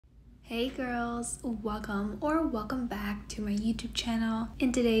Hey girls, welcome back to my YouTube channel.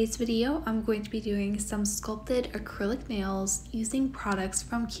 In today's video, I'm going to be doing some sculpted acrylic nails using products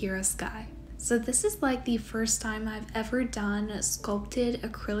from Kiara Sky. So this is like the first time I've ever done sculpted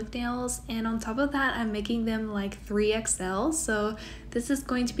acrylic nails, and on top of that I'm making them like 3XL, so this is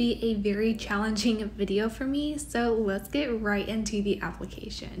going to be a very challenging video for me. So let's get right into the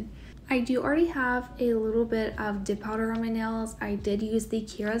application. I do already have a little bit of dip powder on my nails. I did use the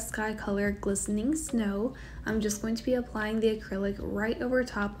Kiara Sky color Glistening Snow. I'm just going to be applying the acrylic right over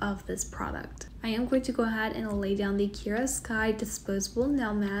top of this product. I am going to go ahead and lay down the Kiara Sky disposable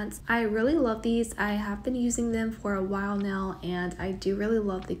nail mats. I really love these. I have been using them for a while now and I do really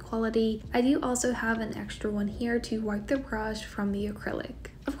love the quality. I do also have an extra one here to wipe the brush from the acrylic.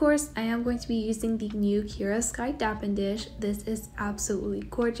 Of course, I am going to be using the new Kiara Sky Dapping Dish. This is absolutely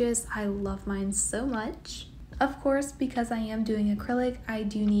gorgeous. I love mine so much. Of course, because I am doing acrylic, I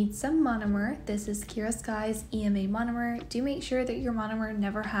do need some monomer. This is Kiara Sky's EMA monomer. Do make sure that your monomer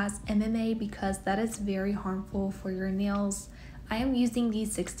never has MMA because that is very harmful for your nails. I am using the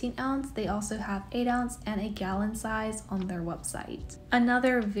 16 ounce. They also have 8 ounce and a gallon size on their website.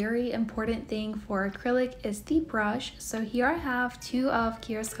 Another very important thing for acrylic is the brush. So here I have two of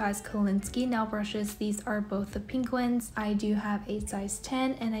Kiara Sky's Kolinsky nail brushes. These are both the pink ones. I do have a size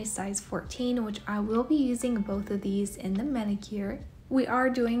 10 and a size 14, which I will be using both of these in the manicure. We are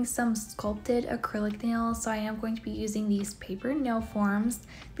doing some sculpted acrylic nails, so I am going to be using these paper nail forms.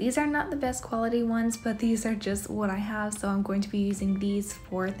 These are not the best quality ones, but these are just what I have, so I'm going to be using these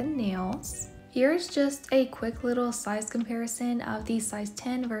for the nails. Here's just a quick little size comparison of the size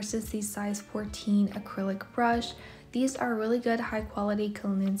 10 versus the size 14 acrylic brush. These are really good high quality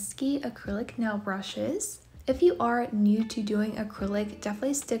Kolinsky acrylic nail brushes. If you are new to doing acrylic,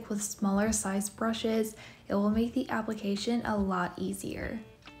 definitely stick with smaller size brushes. It will make the application a lot easier.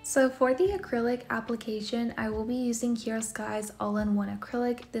 So for the acrylic application, I will be using Kiara Sky's all-in-one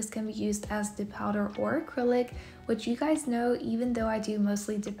acrylic. This can be used as dip powder or acrylic, which you guys know, even though I do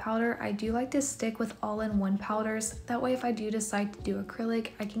mostly dip powder, I do like to stick with all-in-one powders. That way if I do decide to do acrylic,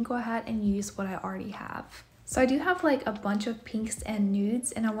 I can go ahead and use what I already have. So I do have like a bunch of pinks and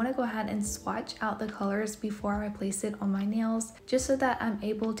nudes, and I want to go ahead and swatch out the colors before I place it on my nails, just so that I'm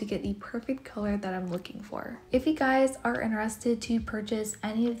able to get the perfect color that I'm looking for. If you guys are interested to purchase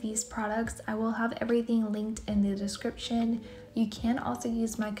any of these products, I will have everything linked in the description. You can also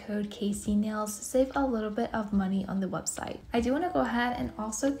use my code KCNAILS to save a little bit of money on the website. I do want to go ahead and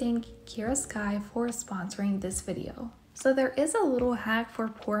also thank Kiara Sky for sponsoring this video. So there is a little hack for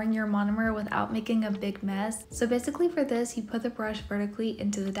pouring your monomer without making a big mess. So basically for this, you put the brush vertically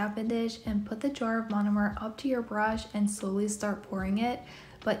into the dapping dish and put the jar of monomer up to your brush and slowly start pouring it.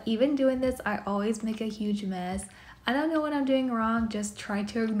 But even doing this, I always make a huge mess. I don't know what I'm doing wrong, just try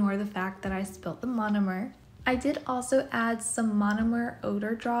to ignore the fact that I spilled the monomer. I did also add some monomer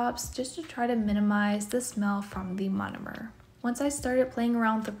odor drops just to try to minimize the smell from the monomer. Once I started playing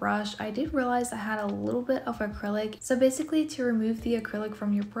around with the brush, I did realize I had a little bit of acrylic. So basically to remove the acrylic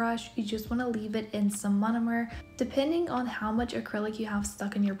from your brush, you just want to leave it in some monomer. Depending on how much acrylic you have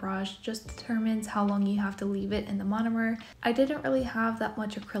stuck in your brush, just determines how long you have to leave it in the monomer. I didn't really have that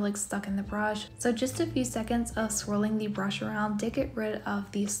much acrylic stuck in the brush, so just a few seconds of swirling the brush around did get rid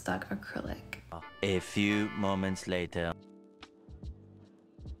of the stuck acrylic. A few moments later.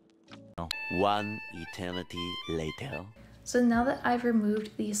 One eternity later. So now that I've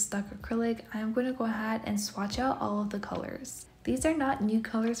removed the stuck acrylic, I'm going to go ahead and swatch out all of the colors. These are not new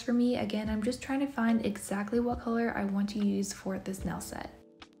colors for me. Again, I'm just trying to find exactly what color I want to use for this nail set.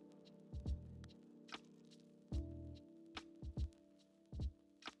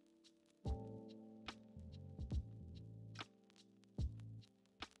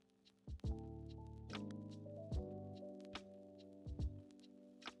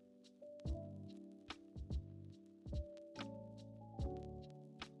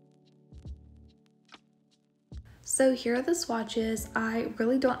 So here are the swatches. I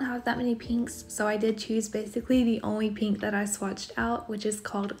really don't have that many pinks, so I did choose basically the only pink that I swatched out, which is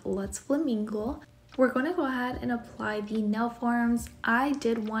called Let's Flamingo. We're going to go ahead and apply the nail forms. I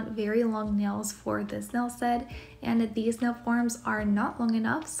did want very long nails for this nail set, and these nail forms are not long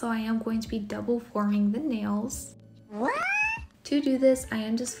enough, so I am going to be double forming the nails. What? To do this, I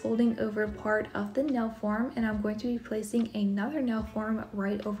am just folding over part of the nail form, and I'm going to be placing another nail form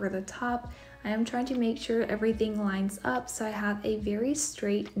right over the top. I am trying to make sure everything lines up so I have a very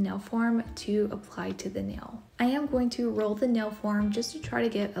straight nail form to apply to the nail. I am going to roll the nail form just to try to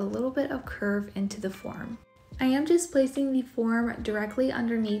get a little bit of curve into the form. I am just placing the form directly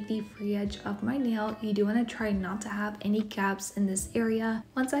underneath the free edge of my nail. You do want to try not to have any gaps in this area.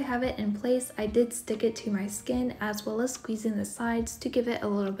 Once I have it in place, I did stick it to my skin as well as squeezing the sides to give it a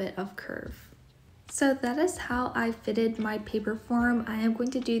little bit of curve. So that is how I fitted my paper form. I am going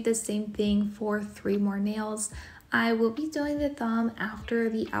to do the same thing for 3 more nails. I will be doing the thumb after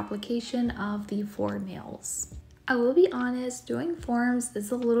the application of the 4 nails. I will be honest, doing forms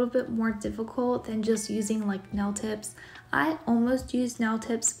is a little bit more difficult than just using like nail tips. I almost used nail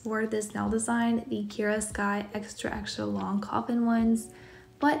tips for this nail design, the Kiara Sky extra long coffin ones,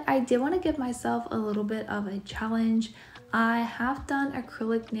 but I did want to give myself a little bit of a challenge. I have done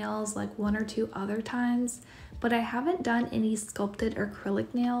acrylic nails like 1 or 2 other times, but I haven't done any sculpted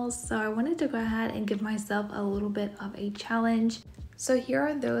acrylic nails, so I wanted to go ahead and give myself a little bit of a challenge. So here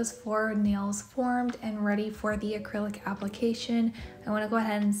are those 4 nails formed and ready for the acrylic application. I want to go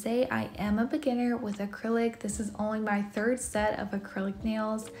ahead and say I am a beginner with acrylic. This is only my 3rd set of acrylic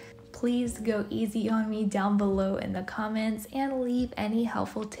nails. Please go easy on me down below in the comments and leave any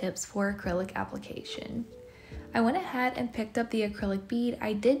helpful tips for acrylic application. I went ahead and picked up the acrylic bead.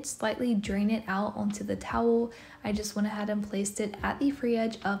 I did slightly drain it out onto the towel. I just went ahead and placed it at the free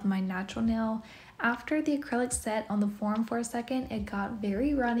edge of my natural nail. After the acrylic set on the form for a second, it got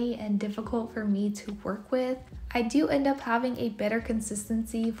very runny and difficult for me to work with. I do end up having a better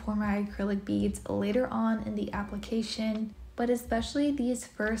consistency for my acrylic beads later on in the application, but especially these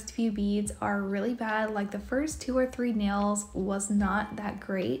first few beads are really bad. Like the first 2 or 3 nails was not that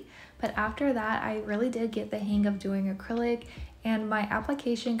great, but after that I really did get the hang of doing acrylic and my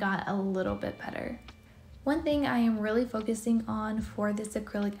application got a little bit better. One thing I am really focusing on for this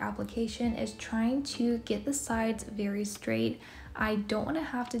acrylic application is trying to get the sides very straight. I don't want to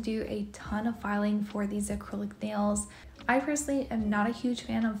have to do a ton of filing for these acrylic nails. I personally am not a huge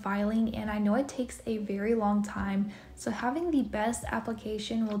fan of filing and I know it takes a very long time, so having the best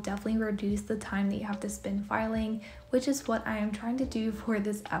application will definitely reduce the time that you have to spend filing, which is what I am trying to do for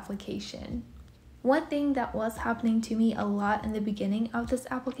this application. One thing that was happening to me a lot in the beginning of this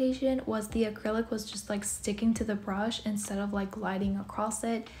application was the acrylic was just like sticking to the brush instead of like gliding across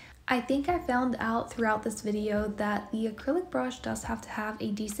it. I think I found out throughout this video that the acrylic brush does have to have a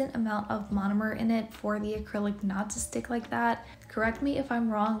decent amount of monomer in it for the acrylic not to stick like that. Correct me if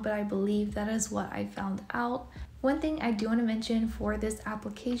I'm wrong, but I believe that is what I found out. One thing I do want to mention for this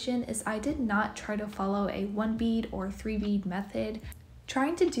application is I did not try to follow a 1 bead or 3 bead method.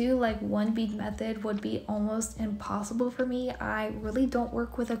 Trying to do like 1 bead method would be almost impossible for me. I really don't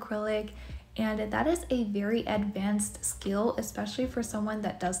work with acrylic and that is a very advanced skill, especially for someone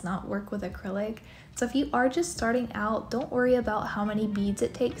that does not work with acrylic. So if you are just starting out, don't worry about how many beads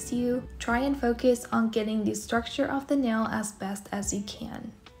it takes you. Try and focus on getting the structure of the nail as best as you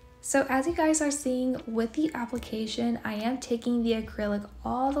can. So as you guys are seeing with the application, I am taking the acrylic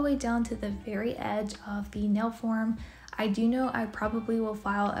all the way down to the very edge of the nail form. I do know I probably will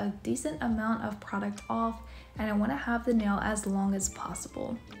file a decent amount of product off and I want to have the nail as long as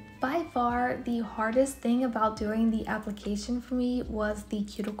possible. By far, the hardest thing about doing the application for me was the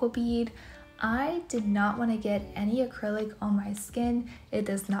cuticle bead. I did not want to get any acrylic on my skin. It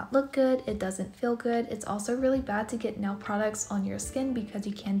does not look good, it doesn't feel good. It's also really bad to get nail products on your skin because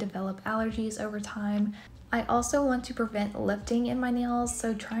you can develop allergies over time. I also want to prevent lifting in my nails,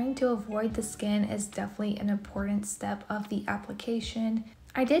 so trying to avoid the skin is definitely an important step of the application.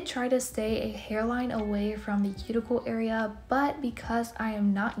 I did try to stay a hairline away from the cuticle area, but because I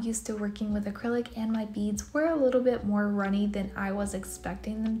am not used to working with acrylic and my beads were a little bit more runny than I was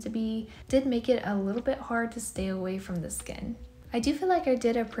expecting them to be, did make it a little bit hard to stay away from the skin. I do feel like I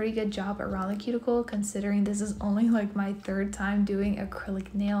did a pretty good job around the cuticle considering this is only like my 3rd time doing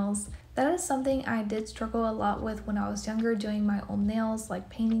acrylic nails. That is something I did struggle a lot with when I was younger doing my own nails, like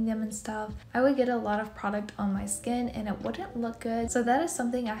painting them and stuff. I would get a lot of product on my skin and it wouldn't look good. So that is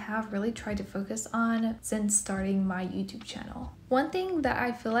something I have really tried to focus on since starting my YouTube channel. One thing that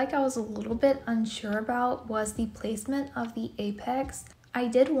I feel like I was a little bit unsure about was the placement of the apex. I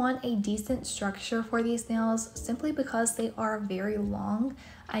did want a decent structure for these nails simply because they are very long.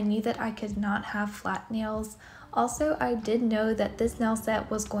 I knew that I could not have flat nails. Also, I did know that this nail set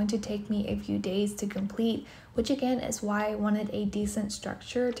was going to take me a few days to complete, which again is why I wanted a decent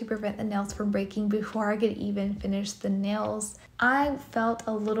structure to prevent the nails from breaking before I could even finish the nails. I felt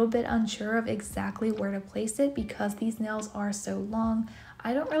a little bit unsure of exactly where to place it because these nails are so long.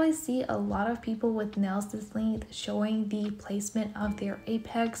 I don't really see a lot of people with nails this length showing the placement of their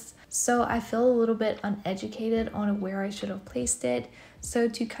apex, so I feel a little bit uneducated on where I should have placed it. So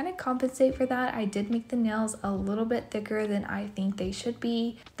to kind of compensate for that, I did make the nails a little bit thicker than I think they should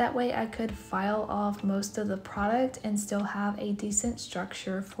be. That way I could file off most of the product and still have a decent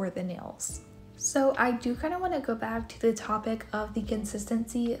structure for the nails. So I do kind of want to go back to the topic of the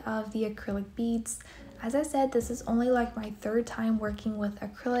consistency of the acrylic beads. As I said, this is only like my third time working with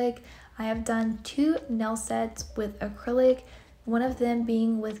acrylic. I have done 2 nail sets with acrylic, one of them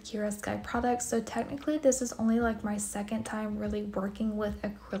being with Kiara Sky products. So technically this is only like my second time really working with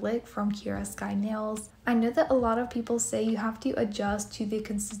acrylic from Kiara Sky Nails. I know that a lot of people say you have to adjust to the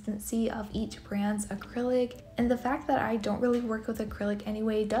consistency of each brand's acrylic, and the fact that I don't really work with acrylic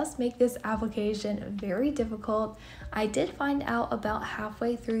anyway does make this application very difficult. I did find out about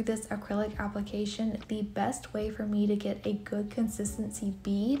halfway through this acrylic application the best way for me to get a good consistency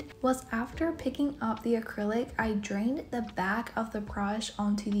bead was after picking up the acrylic, I drained the back of the brush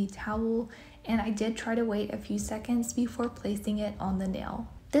onto the towel, and I did try to wait a few seconds before placing it on the nail.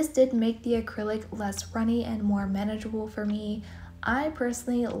 This did make the acrylic less runny and more manageable for me. I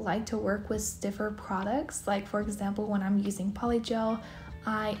personally like to work with stiffer products, like for example when I'm using polygel.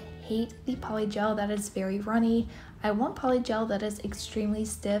 I hate the polygel that is very runny. I want polygel that is extremely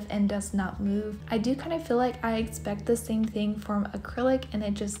stiff and does not move. I do kind of feel like I expect the same thing from acrylic and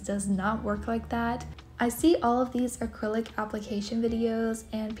it just does not work like that. I see all of these acrylic application videos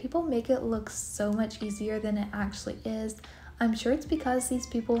and people make it look so much easier than it actually is. I'm sure it's because these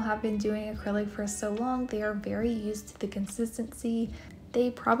people have been doing acrylic for so long, they are very used to the consistency. They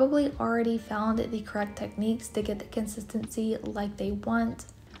probably already found the correct techniques to get the consistency like they want.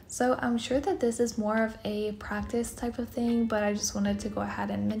 So I'm sure that this is more of a practice type of thing, but I just wanted to go ahead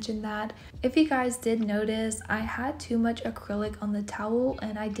and mention that. If you guys did notice, I had too much acrylic on the towel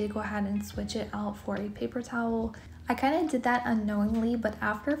and I did go ahead and switch it out for a paper towel. I kind of did that unknowingly, but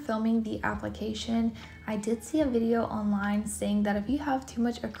after filming the application, I did see a video online saying that if you have too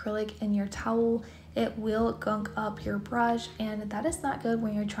much acrylic in your towel, it will gunk up your brush, and that is not good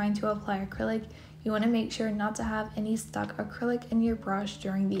when you're trying to apply acrylic. You want to make sure not to have any stuck acrylic in your brush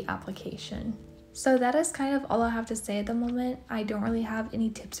during the application. So that is kind of all I have to say at the moment. I don't really have any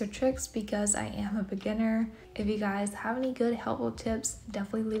tips or tricks because I am a beginner. If you guys have any good helpful tips,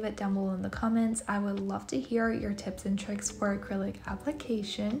 definitely leave it down below in the comments. I would love to hear your tips and tricks for acrylic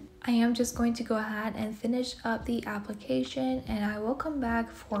application. I am just going to go ahead and finish up the application and I will come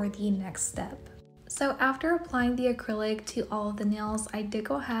back for the next step. So after applying the acrylic to all of the nails, I did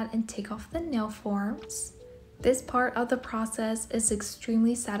go ahead and take off the nail forms. This part of the process is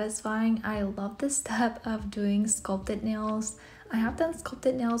extremely satisfying. I love the step of doing sculpted nails. I have done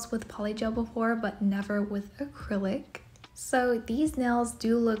sculpted nails with polygel before, but never with acrylic. So these nails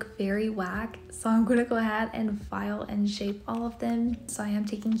do look very whack, so I'm going to go ahead and file and shape all of them. So I am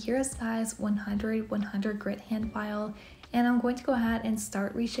taking Kiara Sky's 100 grit hand file, and I'm going to go ahead and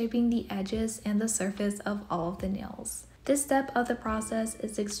start reshaping the edges and the surface of all of the nails. This step of the process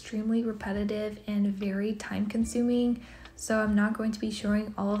is extremely repetitive and very time consuming, so I'm not going to be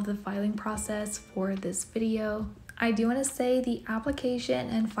showing all of the filing process for this video. I do want to say the application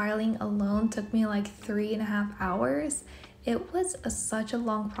and filing alone took me like 3.5 hours. It was such a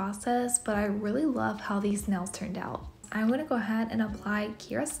long process, but I really love how these nails turned out. I'm going to go ahead and apply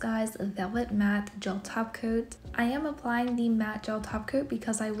Kiara Sky's Velvet Matte Gel Top Coat. I am applying the matte gel top coat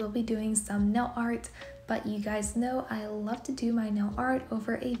because I will be doing some nail art, but you guys know I love to do my nail art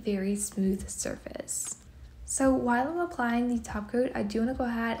over a very smooth surface. So while I'm applying the top coat, I do want to go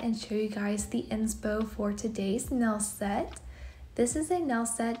ahead and show you guys the inspo for today's nail set. This is a nail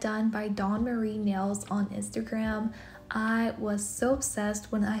set done by Dawn Marie Nails on Instagram. I was so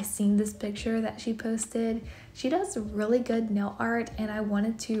obsessed when I seen this picture that she posted. She does really good nail art and I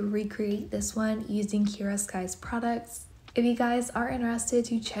wanted to recreate this one using Kiara Sky's products. If you guys are interested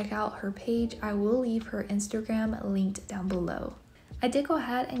to check out her page, I will leave her Instagram linked down below. I did go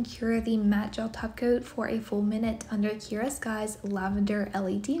ahead and cure the matte gel top coat for a full minute under Kiara Sky's lavender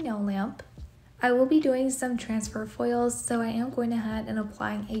LED nail lamp. I will be doing some transfer foils, so I am going ahead and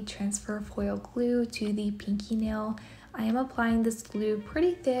applying a transfer foil glue to the pinky nail. I am applying this glue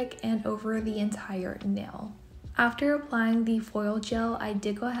pretty thick and over the entire nail. After applying the foil gel, I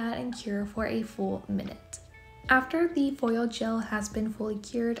did go ahead and cure for a full minute. After the foil gel has been fully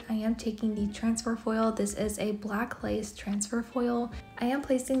cured, I am taking the transfer foil. This is a black lace transfer foil. I am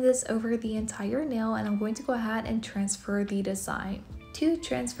placing this over the entire nail and I'm going to go ahead and transfer the design. To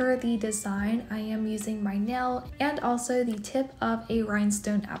transfer the design, I am using my nail and also the tip of a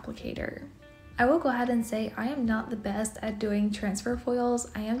rhinestone applicator. I will go ahead and say I am not the best at doing transfer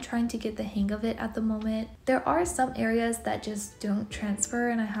foils. I am trying to get the hang of it at the moment. There are some areas that just don't transfer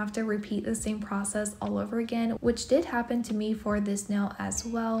and I have to repeat the same process all over again, which did happen to me for this nail as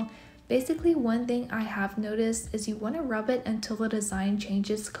well. Basically, one thing I have noticed is you want to rub it until the design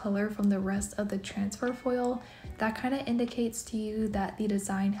changes color from the rest of the transfer foil. That kind of indicates to you that the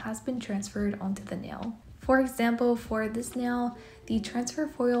design has been transferred onto the nail. For example, for this nail, the transfer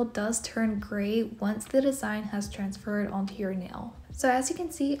foil does turn gray once the design has transferred onto your nail. So as you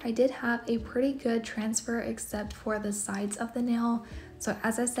can see, I did have a pretty good transfer except for the sides of the nail. So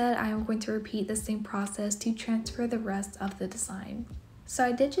as I said, I am going to repeat the same process to transfer the rest of the design. So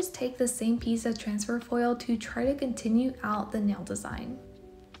I did just take the same piece of transfer foil to try to continue out the nail design.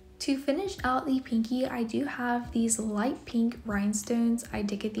 To finish out the pinky, I do have these light pink rhinestones. I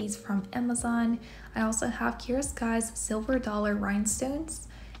did get these from Amazon. I also have Kiara Sky's silver dollar rhinestones,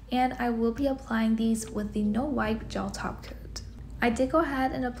 and I will be applying these with the no wipe gel top coat. I did go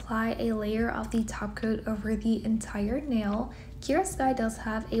ahead and apply a layer of the top coat over the entire nail. Kiara Sky does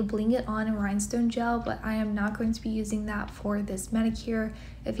have a Bling It On rhinestone gel, but I am not going to be using that for this manicure.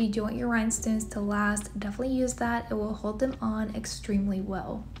 If you do want your rhinestones to last, definitely use that. It will hold them on extremely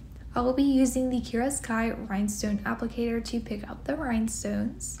well. I will be using the Kiara Sky rhinestone applicator to pick up the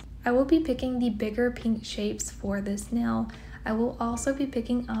rhinestones. I will be picking the bigger pink shapes for this nail. I will also be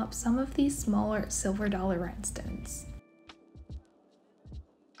picking up some of these smaller silver dollar rhinestones.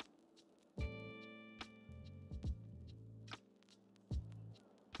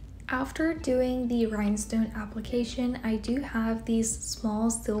 After doing the rhinestone application, I do have these small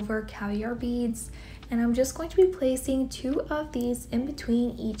silver caviar beads, and I'm just going to be placing 2 of these in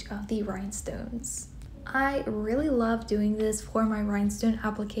between each of the rhinestones. I really love doing this for my rhinestone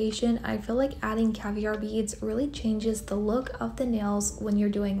application. I feel like adding caviar beads really changes the look of the nails when you're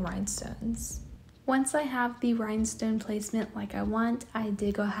doing rhinestones. Once I have the rhinestone placement like I want, I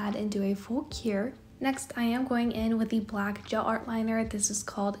did go ahead and do a full cure. Next, I am going in with the black gel art liner. This is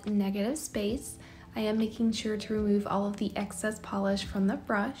called Negative Space. I am making sure to remove all of the excess polish from the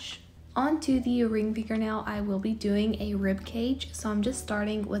brush. Onto the ring fingernail, I will be doing a rib cage. So I'm just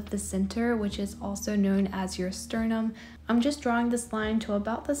starting with the center, which is also known as your sternum. I'm just drawing this line to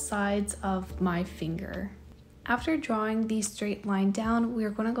about the sides of my finger. After drawing the straight line down,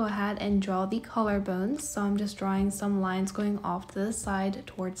 we're going to go ahead and draw the collarbones. So I'm just drawing some lines going off to the side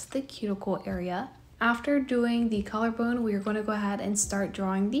towards the cuticle area. After doing the collarbone, we are going to go ahead and start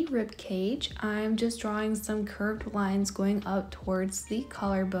drawing the rib cage. I'm just drawing some curved lines going up towards the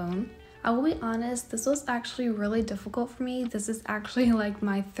collarbone. I will be honest, this was actually really difficult for me. This is actually like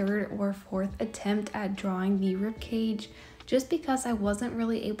my 3rd or 4th attempt at drawing the rib cage, just because I wasn't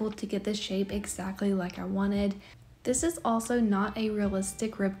really able to get the shape exactly like I wanted. This is also not a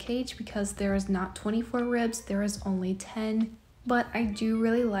realistic rib cage because there is not 24 ribs, there is only 10. But I do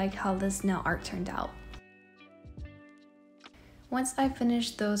really like how this nail art turned out. Once I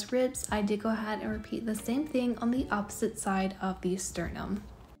finished those ribs, I did go ahead and repeat the same thing on the opposite side of the sternum.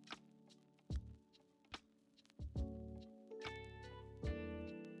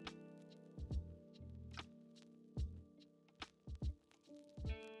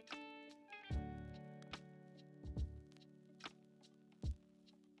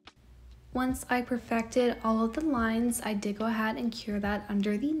 Once I perfected all of the lines, I did go ahead and cure that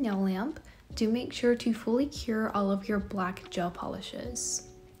under the nail lamp. Do make sure to fully cure all of your black gel polishes.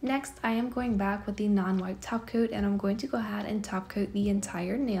 Next, I am going back with the non-wipe top coat and I'm going to go ahead and top coat the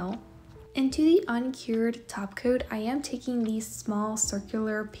entire nail. Into the uncured top coat, I am taking these small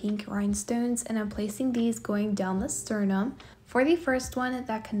circular pink rhinestones and I'm placing these going down the sternum. For the first one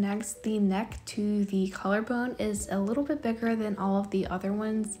that connects the neck to the collarbone is a little bit bigger than all of the other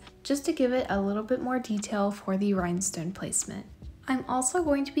ones, just to give it a little bit more detail for the rhinestone placement. I'm also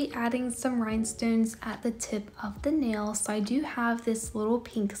going to be adding some rhinestones at the tip of the nail, so I do have this little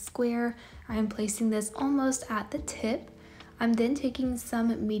pink square. I am placing this almost at the tip. I'm then taking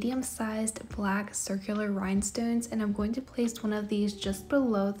some medium-sized black circular rhinestones and I'm going to place one of these just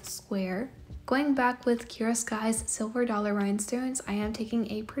below the square. Going back with Kiara Sky's silver dollar rhinestones, I am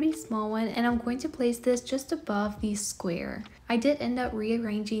taking a pretty small one and I'm going to place this just above the square. I did end up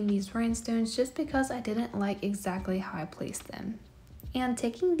rearranging these rhinestones just because I didn't like exactly how I placed them. And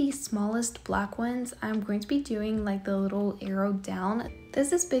taking the smallest black ones, I'm going to be doing like the little arrow down.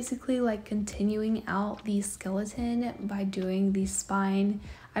 This is basically like continuing out the skeleton by doing the spine.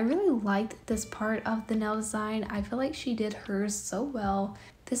 I really liked this part of the nail design. I feel like she did hers so well.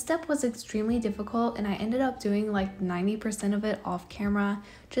 This step was extremely difficult and I ended up doing like 90% of it off camera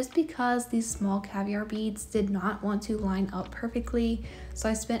just because these small caviar beads did not want to line up perfectly. So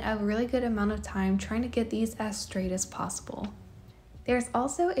I spent a really good amount of time trying to get these as straight as possible. There's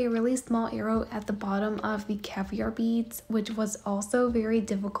also a really small arrow at the bottom of the caviar beads, which was also very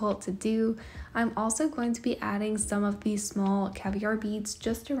difficult to do. I'm also going to be adding some of these small caviar beads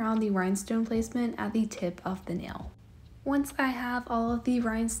just around the rhinestone placement at the tip of the nail. Once I have all of the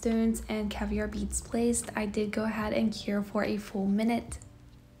rhinestones and caviar beads placed, I did go ahead and cure for a full minute.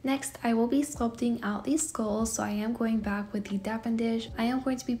 Next, I will be sculpting out these skulls, so I am going back with the dapping dish. I am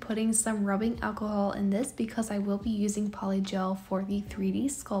going to be putting some rubbing alcohol in this because I will be using polygel for the 3D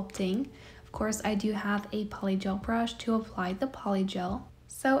sculpting. Of course, I do have a polygel brush to apply the polygel.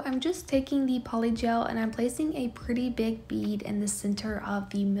 So I'm just taking the polygel and I'm placing a pretty big bead in the center of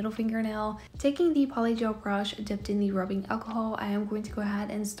the middle fingernail. Taking the polygel brush dipped in the rubbing alcohol, I am going to go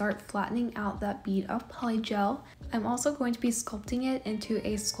ahead and start flattening out that bead of polygel. I'm also going to be sculpting it into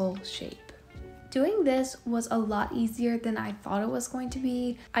a skull shape. Doing this was a lot easier than I thought it was going to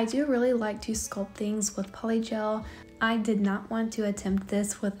be. I do really like to sculpt things with polygel. I did not want to attempt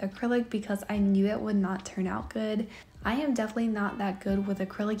this with acrylic because I knew it would not turn out good. I am definitely not that good with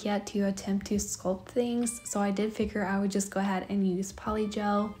acrylic yet to attempt to sculpt things, so I did figure I would just go ahead and use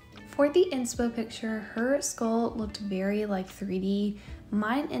polygel. For the inspo picture, her skull looked very like 3D.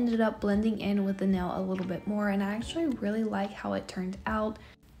 Mine ended up blending in with the nail a little bit more and I actually really like how it turned out.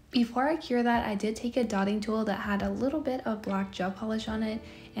 Before I cure that, I did take a dotting tool that had a little bit of black gel polish on it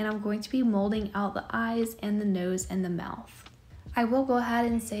and I'm going to be molding out the eyes and the nose and the mouth. I will go ahead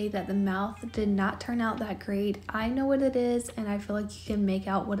and say that the mouth did not turn out that great. I know what it is and I feel like you can make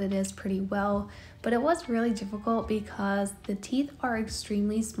out what it is pretty well, but it was really difficult because the teeth are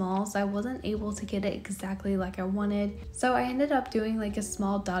extremely small, so I wasn't able to get it exactly like I wanted. So I ended up doing like a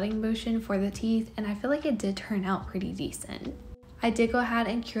small dotting motion for the teeth and I feel like it did turn out pretty decent. I did go ahead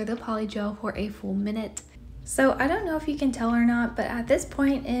and cure the polygel for a full minute. So I don't know if you can tell or not, but at this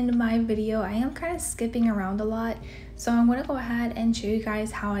point in my video, I am kind of skipping around a lot. So I'm going to go ahead and show you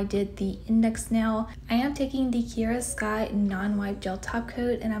guys how I did the index nail. I am taking the Kiara Sky non-wipe gel top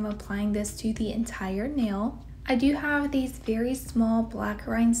coat and I'm applying this to the entire nail. I do have these very small black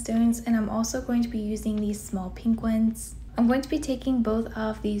rhinestones and I'm also going to be using these small pink ones. I'm going to be taking both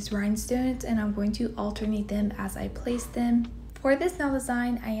of these rhinestones and I'm going to alternate them as I place them. For this nail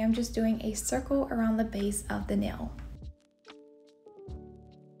design, I am just doing a circle around the base of the nail.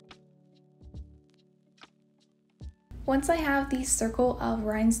 Once I have the circle of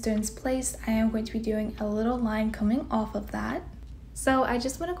rhinestones placed, I am going to be doing a little line coming off of that. So I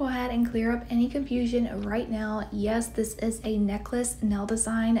just want to go ahead and clear up any confusion right now. Yes, this is a necklace nail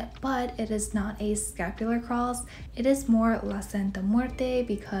design, but it is not a scapular cross. It is more La Santa Muerte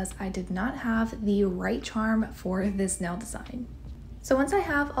because I did not have the right charm for this nail design. So once I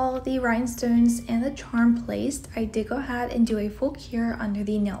have all of the rhinestones and the charm placed, I did go ahead and do a full cure under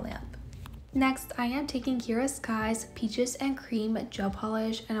the nail lamp. Next, I am taking Kiara Sky's Peaches and Cream gel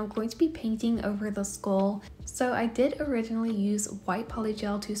polish and I'm going to be painting over the skull. So I did originally use white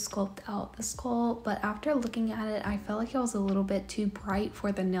polygel to sculpt out the skull, but after looking at it, I felt like it was a little bit too bright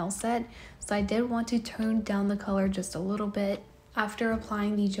for the nail set. So I did want to tone down the color just a little bit. After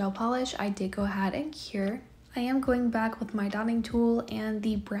applying the gel polish, I did go ahead and cure. I am going back with my dotting tool and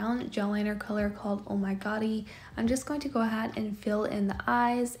the brown gel liner color called Oh My Goddie. I'm just going to go ahead and fill in the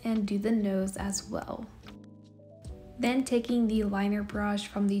eyes and do the nose as well. Then taking the liner brush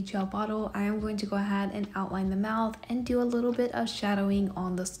from the gel bottle, I am going to go ahead and outline the mouth and do a little bit of shadowing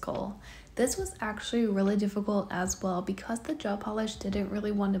on the skull. This was actually really difficult as well because the gel polish didn't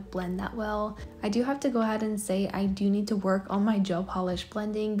really want to blend that well. I do have to go ahead and say I do need to work on my gel polish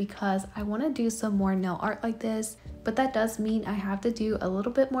blending because I want to do some more nail art like this, but that does mean I have to do a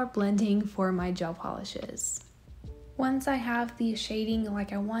little bit more blending for my gel polishes. Once I have the shading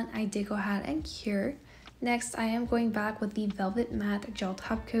like I want, I did go ahead and cure. Next, I am going back with the Velvet Matte Gel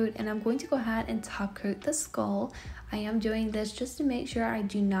Top Coat and I'm going to go ahead and top coat the skull. I am doing this just to make sure I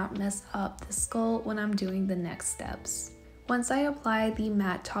do not mess up the skull when I'm doing the next steps. Once I apply the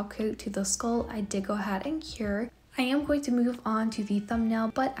matte top coat to the skull, I did go ahead and cure. I am going to move on to the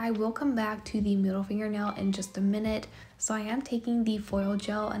thumbnail, but I will come back to the middle fingernail in just a minute. So I am taking the foil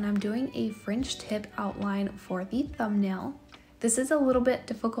gel and I'm doing a French tip outline for the thumbnail. This is a little bit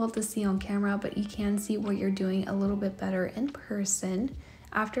difficult to see on camera, but you can see what you're doing a little bit better in person.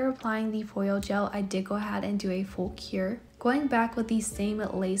 After applying the foil gel, I did go ahead and do a full cure. Going back with the same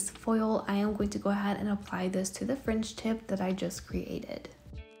lace foil, I am going to go ahead and apply this to the fringe tip that I just created.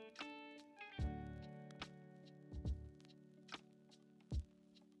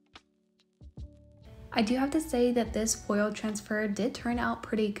 I do have to say that this foil transfer did turn out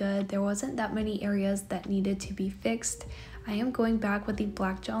pretty good. There wasn't that many areas that needed to be fixed. I am going back with the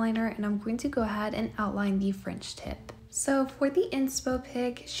black gel liner and I'm going to go ahead and outline the fringe tip. So for the inspo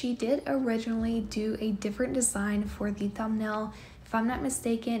pic, she did originally do a different design for the thumbnail. If I'm not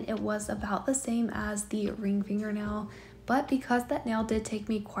mistaken, it was about the same as the ring fingernail, but because that nail did take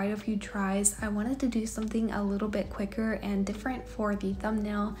me quite a few tries, I wanted to do something a little bit quicker and different for the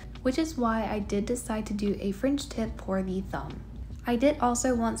thumbnail, which is why I did decide to do a fringe tip for the thumb. I did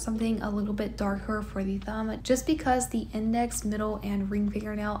also want something a little bit darker for the thumb, just because the index, middle, and ring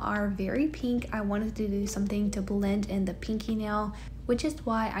fingernail are very pink. I wanted to do something to blend in the pinky nail, which is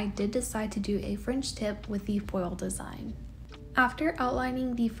why I did decide to do a fringe tip with the foil design. After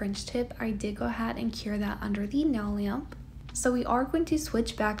outlining the fringe tip, I did go ahead and cure that under the nail lamp. So we are going to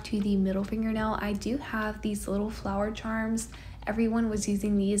switch back to the middle fingernail. I do have these little flower charms. Everyone was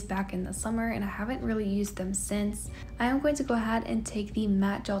using these back in the summer and I haven't really used them since. I am going to go ahead and take the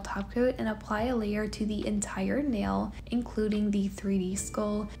matte gel top coat and apply a layer to the entire nail, including the 3D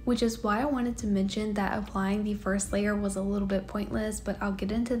skull, which is why I wanted to mention that applying the first layer was a little bit pointless, but I'll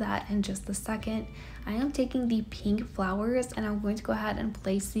get into that in just a second. I am taking the pink flowers and I'm going to go ahead and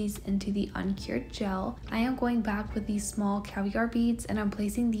place these into the uncured gel. I am going back with these small caviar beads and I'm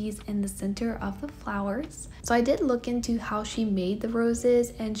placing these in the center of the flowers. So I did look into how she made the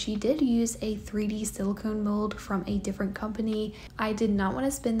roses and she did use a 3D silicone mold from a different company. I did not want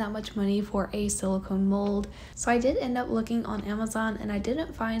to spend that much money for a silicone mold, so I did end up looking on Amazon and I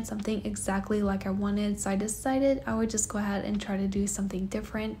didn't find something exactly like I wanted, so I decided I would just go ahead and try to do something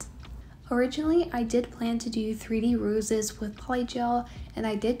different. Originally, I did plan to do 3D roses with polygel and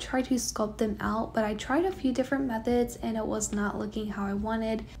I did try to sculpt them out, but I tried a few different methods and it was not looking how I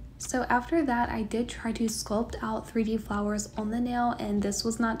wanted. So after that, I did try to sculpt out 3D flowers on the nail and this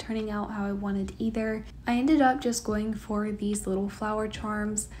was not turning out how I wanted either. I ended up just going for these little flower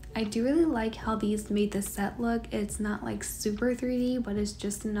charms. I do really like how these made the set look. It's not like super 3D, but it's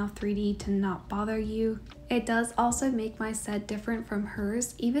just enough 3D to not bother you. It does also make my set different from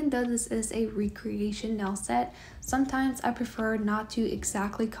hers. Even though this is a recreation nail set, sometimes I prefer not to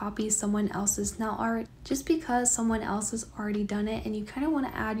exactly copy someone else's nail art just because someone else has already done it and you kind of want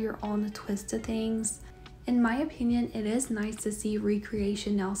to add your own twist to things. In my opinion, it is nice to see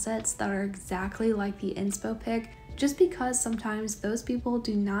recreation nail sets that are exactly like the inspo pic, just because sometimes those people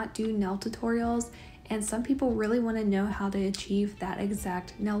do not do nail tutorials and some people really want to know how to achieve that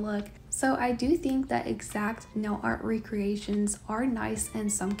exact nail look. So I do think that exact nail art recreations are nice in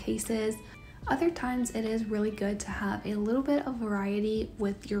some cases. Other times it is really good to have a little bit of variety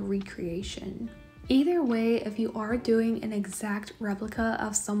with your recreation. Either way, if you are doing an exact replica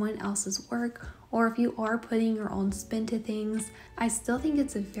of someone else's work, or if you are putting your own spin to things, I still think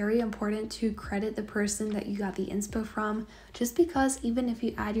it's very important to credit the person that you got the inspo from, just because even if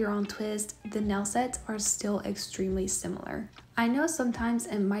you add your own twist, the nail sets are still extremely similar. I know sometimes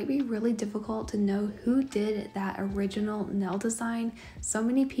it might be really difficult to know who did that original nail design. So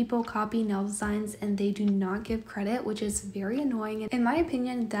many people copy nail designs and they do not give credit, which is very annoying. In my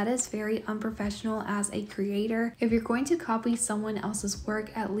opinion, that is very unprofessional as a creator. If you're going to copy someone else's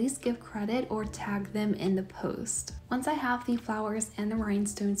work, at least give credit or tag them in the post. Once I have the flowers and the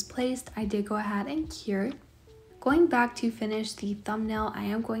rhinestones placed, I did go ahead and cure. Going back to finish the thumbnail, I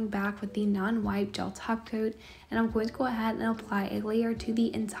am going back with the non-wipe gel top coat and I'm going to go ahead and apply a layer to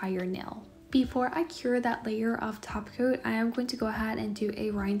the entire nail. Before I cure that layer of top coat, I am going to go ahead and do a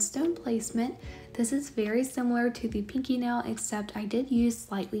rhinestone placement. This is very similar to the pinky nail, except I did use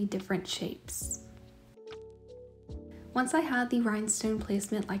slightly different shapes. Once I had the rhinestone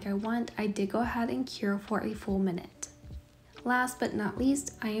placement like I want, I did go ahead and cure for a full minute. Last but not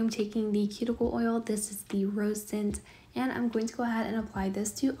least, I am taking the cuticle oil. This is the rose scent, and I'm going to go ahead and apply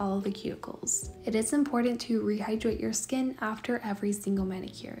this to all of the cuticles. It is important to rehydrate your skin after every single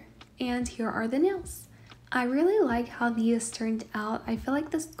manicure. And here are the nails. I really like how these turned out. I feel like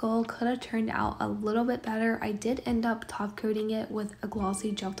the skull could have turned out a little bit better. I did end up top coating it with a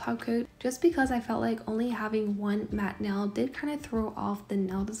glossy gel top coat just because I felt like only having one matte nail did kind of throw off the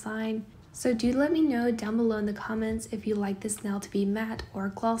nail design. So do let me know down below in the comments if you like this nail to be matte or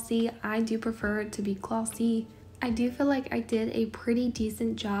glossy. I do prefer it to be glossy. I do feel like I did a pretty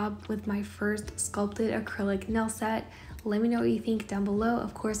decent job with my first sculpted acrylic nail set. Let me know what you think down below.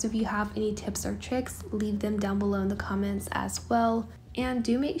 Of course, if you have any tips or tricks, leave them down below in the comments as well. And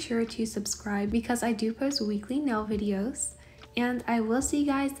do make sure to subscribe because I do post weekly nail videos. And I will see you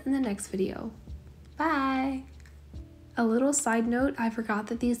guys in the next video. Bye! A little side note, I forgot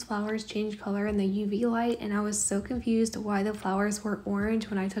that these flowers change color in the UV light, and I was so confused why the flowers were orange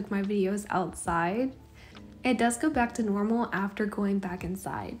when I took my videos outside. It does go back to normal after going back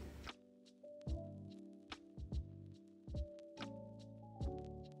inside.